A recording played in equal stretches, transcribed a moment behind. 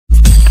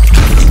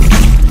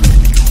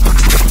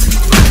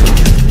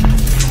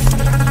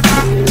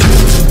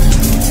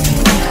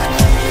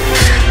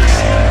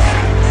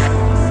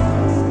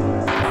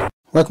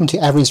Welcome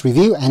to Aaron's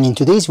Review, and in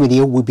today's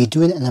video we'll be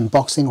doing an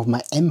unboxing of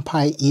my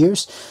Empire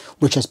Ears,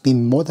 which has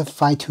been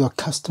modified to a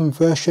custom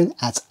version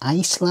at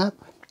iSlab.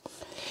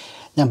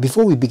 Now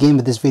before we begin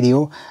with this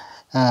video,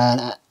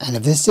 and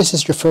if this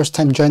is your first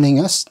time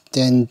joining us,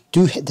 then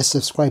do hit the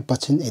subscribe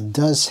button. It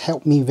does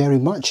help me very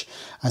much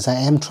as I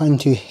am trying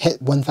to hit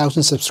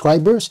 1,000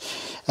 subscribers.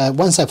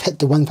 Once I've hit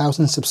the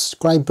 1,000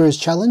 subscribers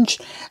challenge,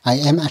 I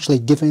am actually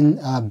giving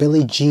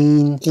Billie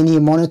Jean in-ear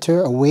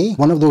monitor away,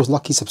 one of those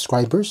lucky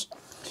subscribers.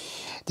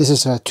 This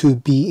is a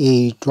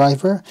 2BA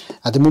driver.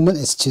 At the moment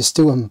it's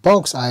still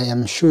unboxed. I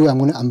am sure I'm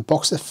going to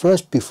unbox it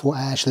first before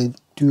I actually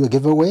do a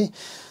giveaway.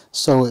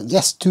 So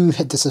yes, do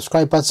hit the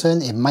subscribe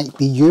button. It might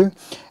be you,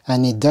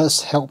 and it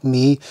does help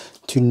me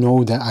to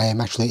know that I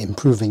am actually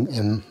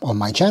improving on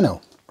my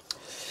channel.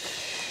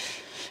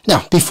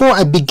 Now, before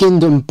I begin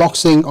the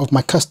unboxing of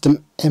my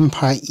custom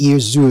Empire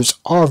Ears Zeus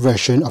R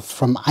version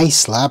from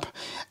iSlab,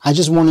 I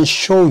just want to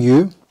show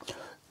you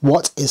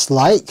what it's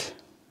like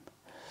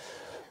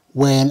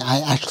when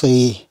I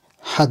actually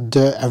had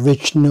the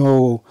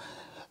original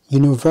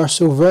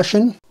universal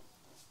version.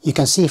 You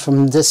can see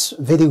from this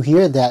video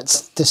here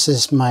that this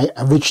is my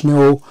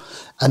original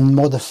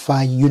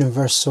unmodified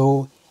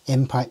universal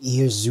Empire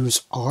Ears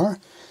Zeus R.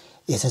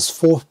 It has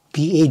 4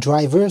 BA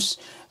drivers.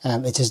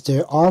 It is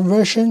the R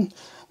version.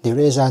 There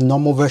is a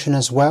normal version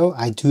as well.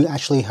 I do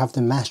actually have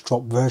the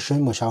Massdrop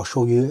version, which I'll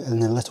show you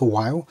in a little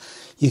while.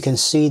 You can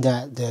see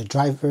that the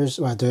drivers,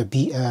 or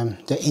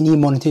the in-ear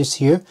monitors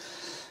here,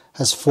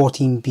 has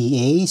 14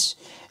 BAs,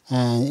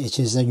 and it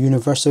is a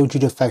universal due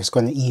to the fact it's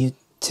got an ear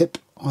tip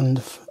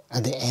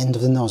at the end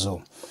of the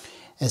nozzle.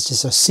 It's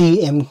just a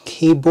CM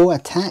cable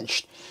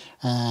attached,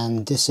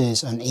 and this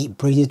is an 8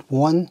 braided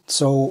one.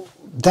 So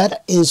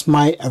that is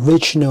my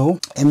original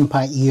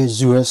Empire Ears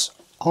Zeus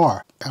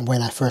R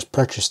when I first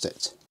purchased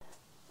it.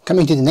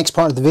 Coming to the next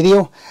part of the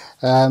video,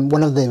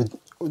 one of the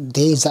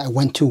days that I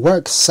went to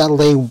work,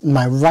 sadly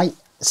my right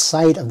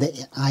side of the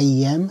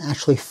IEM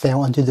actually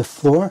fell onto the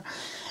floor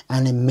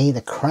and it made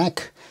a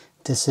crack.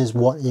 This is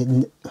what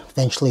it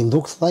eventually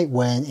looked like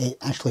when it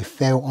actually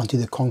fell onto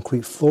the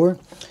concrete floor.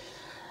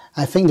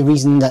 I think the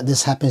reason that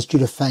this happens is due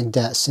to the fact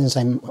that since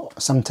I'm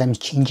sometimes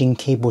changing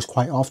cables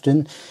quite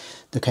often,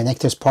 the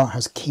connectors part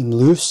has came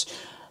loose.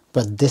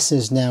 But this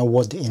is now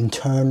what it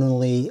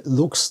internally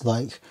looks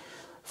like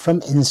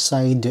from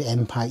inside the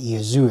Empire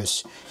Ears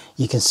Zeus.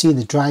 You can see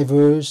the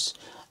drivers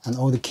and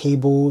all the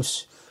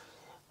cables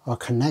are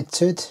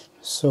connected.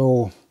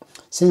 So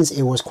since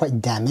it was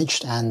quite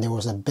damaged and there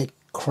was a big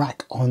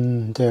crack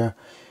on the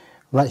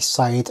right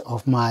side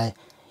of my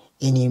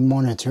in-ear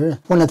monitor,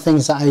 one of the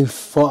things that I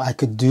thought I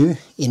could do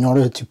in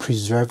order to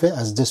preserve it,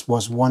 as this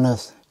was one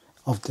of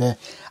the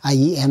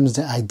IEMs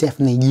that I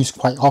definitely use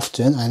quite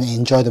often and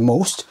enjoy the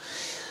most,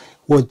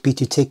 would be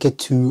to take it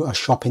to a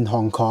shop in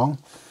Hong Kong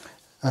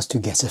as to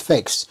get it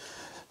fixed.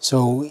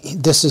 So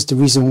this is the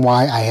reason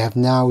why I have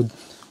now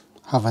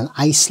have an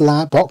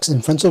iSlab box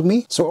in front of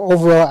me. So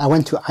overall I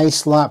went to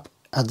iSlab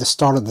at the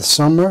start of the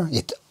summer.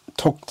 It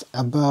took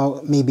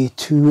about maybe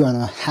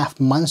 2.5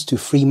 months to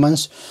 3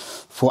 months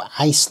for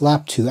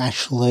iSlab to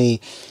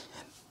actually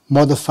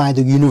modify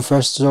the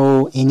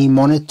universal in-ear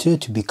monitor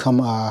to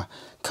become a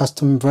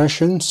custom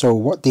version. So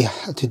what they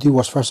had to do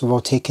was first of all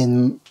take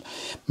in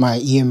my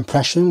ear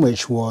impression,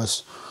 which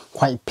was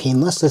quite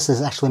painless. This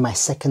is actually my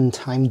second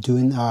time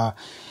doing a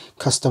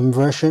custom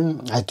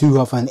version. I do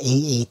have an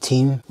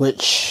A18,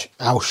 which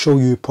I'll show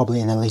you probably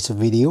in a later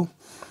video.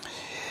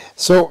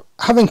 So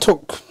having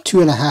took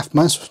 2.5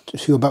 months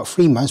to about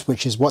 3 months,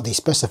 which is what they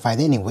specified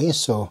anyway,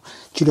 so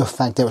due to the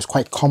fact that it was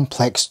quite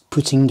complex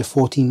putting the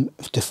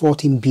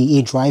 14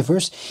 BA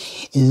drivers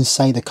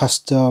inside the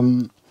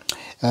custom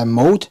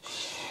mode,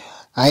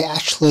 I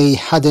actually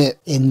had it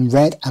in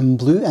red and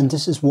blue, and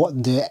this is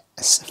what the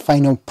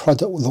final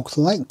product looked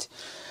like.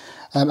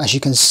 As you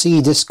can see,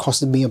 this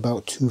costed me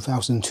about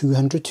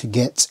 2,200 to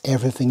get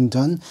everything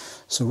done.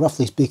 So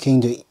roughly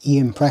speaking, the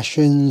ear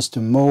impressions, the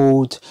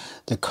mode,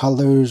 the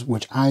colors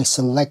which I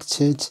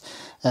selected.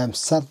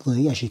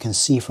 Sadly, as you can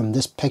see from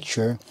this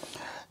picture,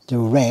 the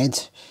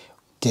red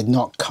did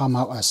not come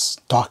out as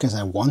dark as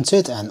I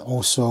wanted, and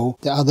also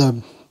the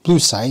other blue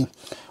side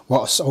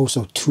was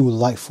also too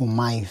light for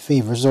my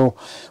favor. So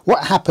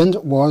what happened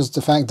was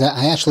the fact that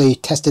I actually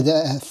tested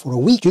it for a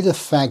week. Due to the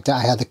fact that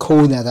I had the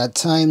cold at that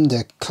time,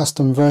 the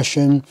custom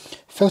version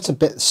felt a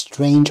bit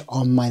strange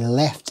on my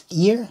left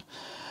ear.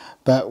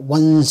 But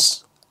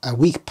once a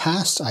week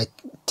passed, I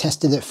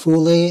tested it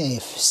fully.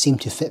 It seemed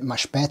to fit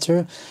much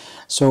better.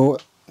 So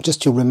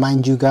just to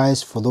remind you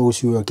guys, for those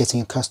who are getting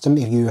accustomed,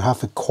 if you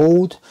have a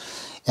cold,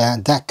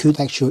 that could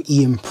actually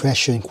ear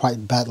impression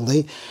quite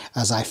badly,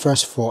 as I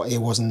first thought it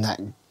wasn't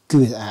that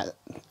good at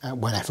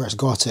when I first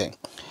got it.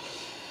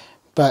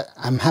 But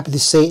I'm happy to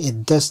say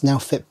it does now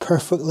fit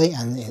perfectly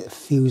and it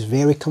feels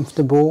very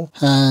comfortable.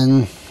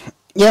 And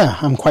yeah,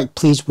 I'm quite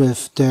pleased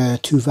with the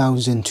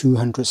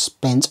 2,200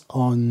 spent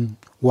on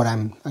what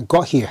I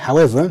got here.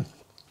 However,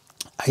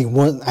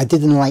 I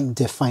didn't like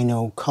the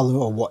final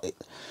color of what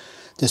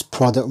this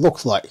product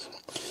looked like.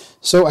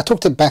 So I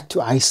took it back to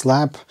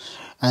iSlab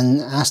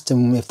and asked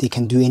them if they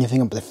can do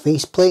anything about the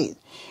faceplate,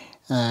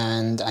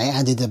 and I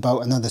added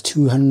about another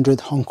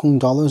 200 Hong Kong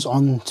dollars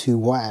onto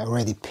what I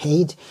already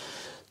paid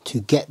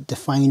to get the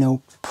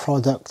final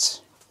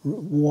product,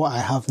 what I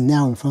have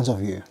now in front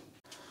of you.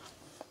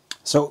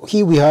 So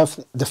here we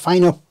have the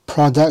final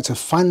product, the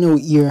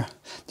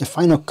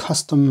final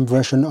custom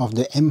version of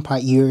the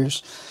Empire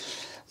Ears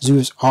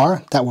Zeus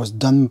R that was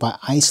done by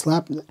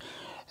iSlab.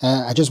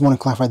 I just want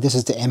to clarify, this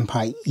is the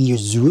Empire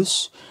Ears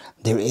Zeus.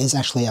 There is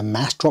actually a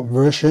Massdrop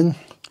version,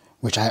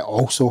 which I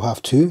also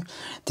have too.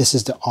 This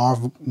is the R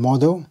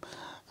model.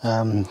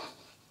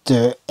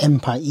 The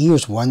Empire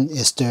Ears one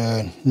is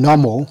the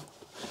normal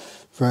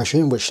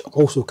version, which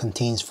also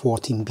contains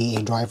 14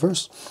 BA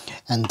drivers.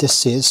 And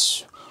this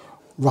is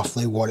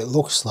roughly what it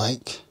looks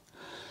like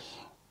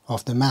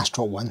of the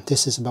Massdrop one.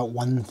 This is about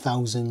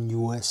 1,000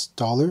 US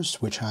dollars,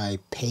 which I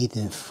paid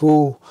in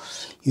full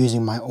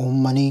using my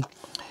own money.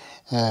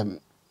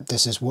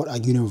 This is what a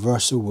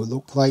universal would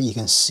look like. You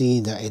can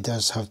see that it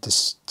does have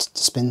this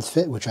spin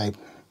fit, which I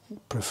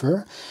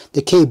prefer.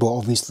 The cable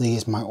obviously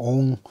is my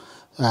own,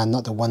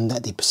 not the one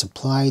that they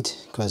supplied,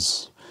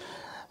 because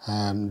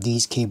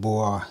these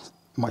cables are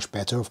much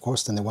better, of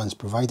course, than the ones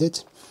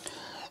provided.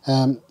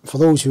 For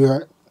those who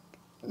are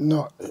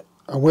not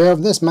aware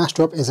of this,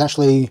 Massdrop is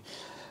actually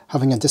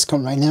having a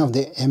discount right now of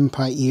the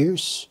Empire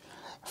Ears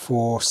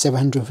for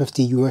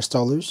 750 US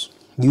dollars.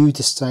 You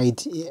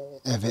decide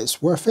if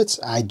it's worth it.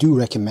 I do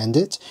recommend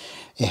it.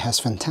 It has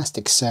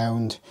fantastic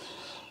sound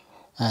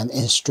and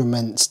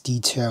instruments,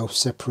 detail,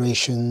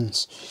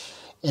 separations,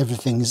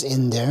 everything's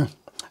in there,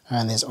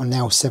 and it's on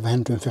now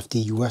 750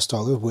 US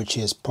dollars, which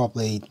is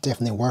probably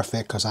definitely worth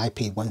it because I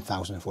paid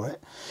 1,000 for it.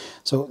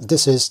 So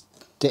this is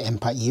the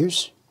Empire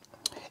Ears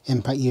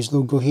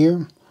logo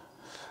here.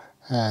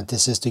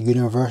 This is the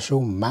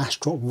universal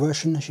Massdrop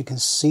version, as you can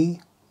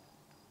see.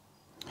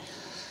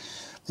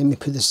 Let me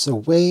put this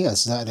away,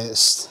 as that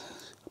is,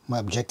 my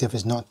objective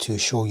is not to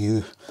show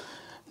you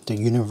the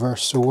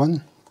universal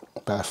one,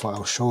 but I thought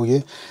I'll show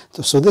you.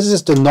 So this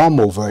is the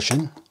normal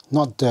version,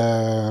 not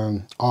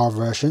the R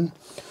version.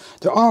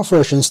 The R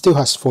version still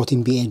has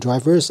 14 BA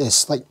drivers. It's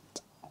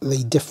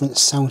slightly different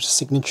sound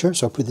signature,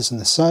 so I'll put this on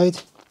the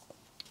side.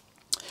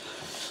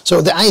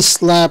 So the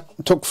iSlab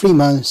took 3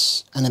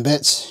 months and a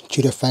bit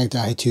due to the fact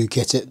that I had to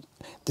get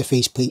the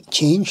faceplate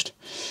changed.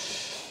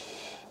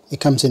 It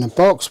comes in a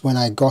box when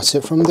I got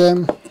it from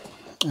them.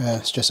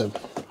 It's just a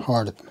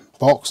hard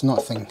box,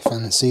 nothing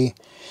fancy.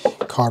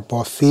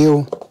 Cardboard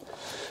feel.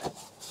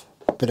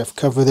 Bit of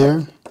cover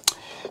there.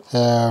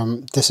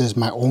 This is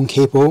my own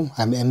cable.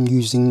 I'm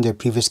using the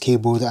previous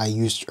cable that I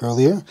used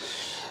earlier.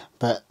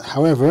 But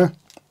however,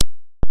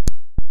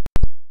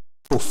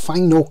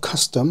 final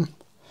custom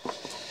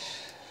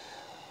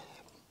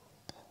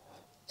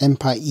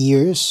Empire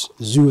Ears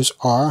Zeus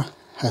R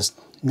has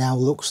now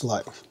looks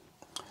like.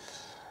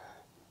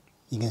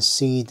 You can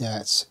see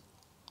that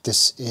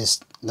this is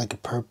like a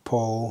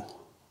purple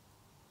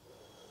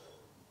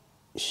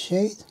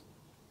shade.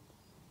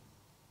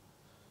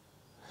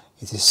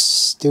 It is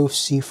still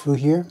see-through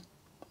here,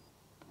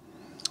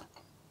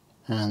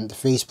 and the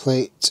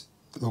faceplate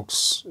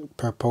looks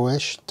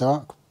purplish,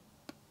 dark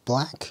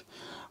black,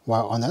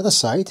 while on the other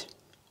side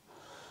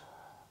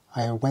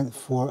I went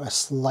for a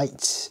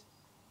slight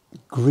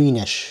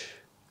greenish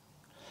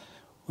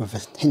with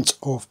a hint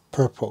of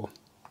purple.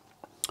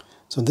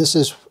 So it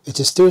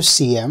is still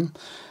CM,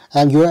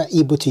 and you are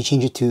able to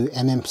change it to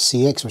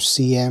MMCX or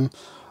CM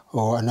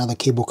or another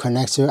cable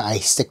connector. I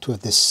stick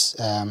with this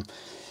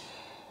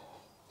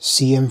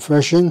CM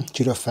version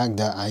due to the fact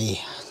that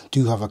I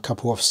do have a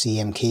couple of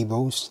CM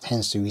cables,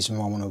 hence the reason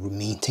why I want to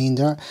maintain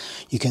that.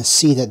 You can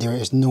see that there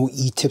is no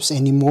E-tips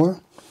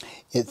anymore.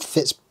 It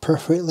fits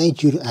perfectly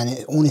and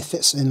it only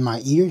fits in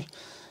my ear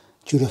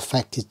due to the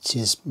fact it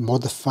is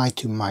modified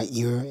to my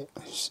ear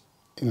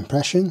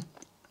impression.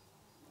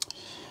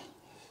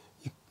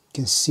 You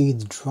can see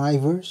the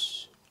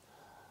drivers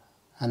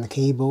and the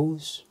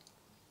cables,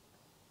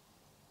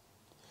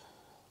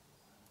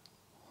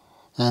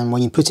 and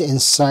when you put it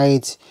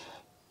inside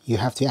you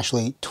have to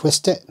actually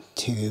twist it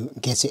to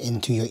get it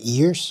into your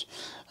ears,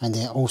 and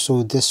then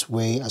also this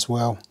way as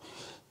well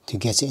to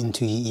get it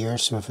into your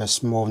ears with a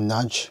small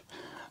nudge.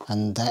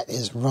 And that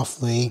is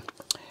roughly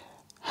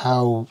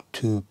how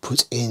to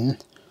put in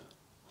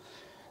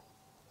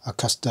a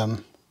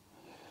custom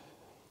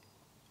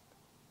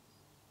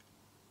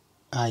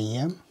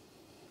IEM.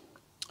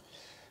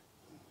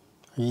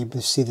 Are you able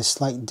to see the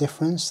slight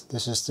difference?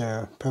 This is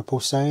the purple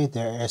side,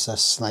 there is a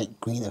slight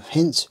green of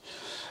hint.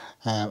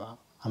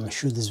 I'm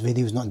sure this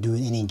video is not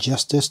doing any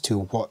justice to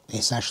what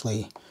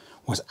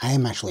I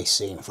am actually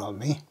seeing from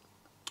me.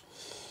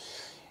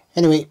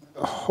 Anyway,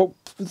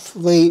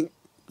 hopefully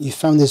you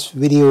found this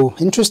video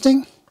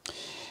interesting.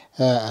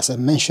 As I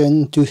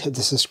mentioned, do hit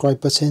the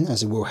subscribe button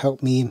as it will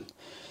help me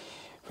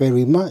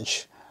very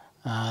much,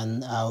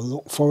 and I'll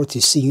look forward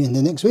to seeing you in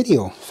the next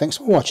video. Thanks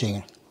for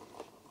watching.